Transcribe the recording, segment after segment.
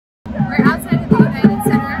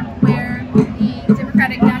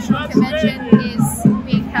National Convention is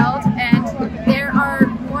being held, and there are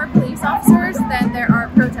more police officers than there are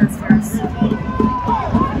protesters.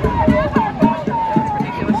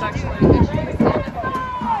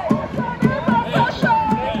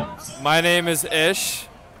 My name is Ish,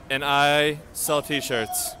 and I sell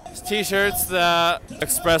t-shirts. T-shirts that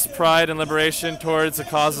express pride and liberation towards the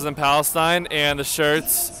causes in Palestine, and the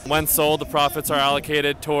shirts, when sold, the profits are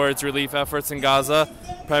allocated towards relief efforts in Gaza,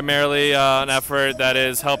 primarily an effort that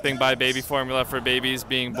is helping buy baby formula for babies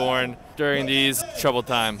being born during these troubled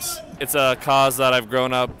times. It's a cause that I've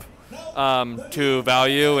grown up to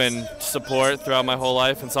value and support throughout my whole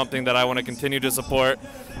life, and something that I want to continue to support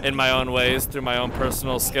in my own ways through my own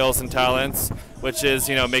personal skills and talents, which is,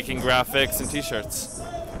 making graphics and t-shirts.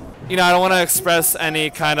 I don't want to express any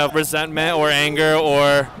kind of resentment or anger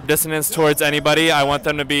or dissonance towards anybody. I want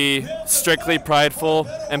them to be strictly prideful,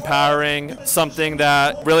 empowering, something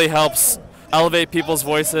that really helps elevate people's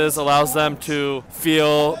voices, allows them to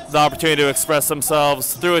feel the opportunity to express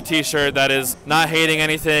themselves through a t-shirt that is not hating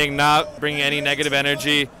anything, not bringing any negative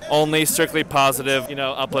energy, only strictly positive,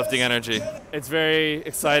 uplifting energy. It's very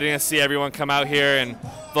exciting to see everyone come out here and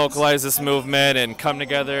vocalize this movement and come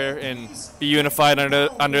together and be unified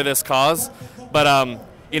under this cause. But,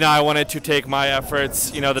 I wanted to take my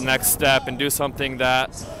efforts, the next step and do something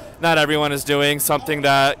that not everyone is doing, something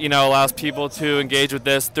that, allows people to engage with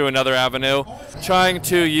this through another avenue. Trying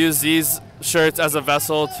to use these shirts as a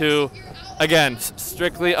vessel to, again,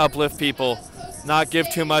 strictly uplift people, not give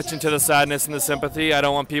too much into the sadness and the sympathy. I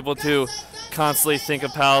don't want people to constantly think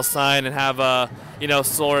of Palestine and have a,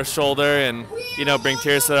 sore shoulder and, bring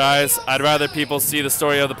tears to their eyes. I'd rather people see the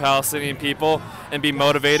story of the Palestinian people and be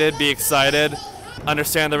motivated, be excited,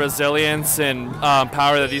 understand the resilience and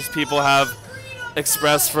power that these people have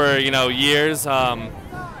expressed for years,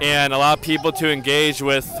 and allow people to engage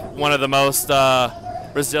with one of the most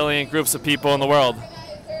resilient groups of people in the world.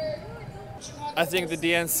 I think the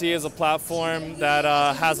DNC is a platform that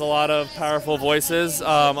has a lot of powerful voices,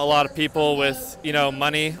 a lot of people with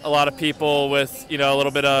money, a lot of people with a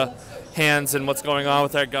little bit of hands in what's going on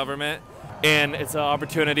with our government, and it's an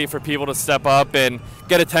opportunity for people to step up and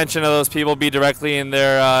get attention to those people, be directly in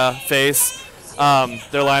their face,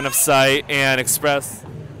 their line of sight, and express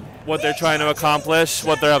what they're trying to accomplish,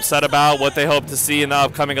 what they're upset about, what they hope to see in the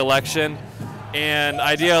upcoming election. And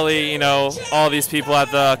ideally, all these people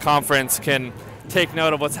at the conference can take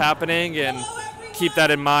note of what's happening and keep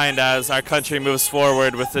that in mind as our country moves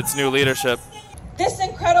forward with its new leadership. This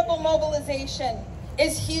incredible mobilization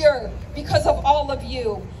is here because of all of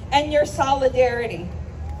you and your solidarity.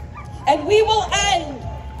 And we will end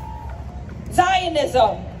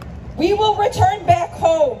Zionism. We will return back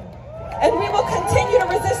home, and we will continue to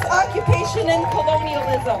resist occupation and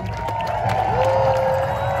colonialism.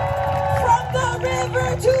 From the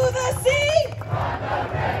river to the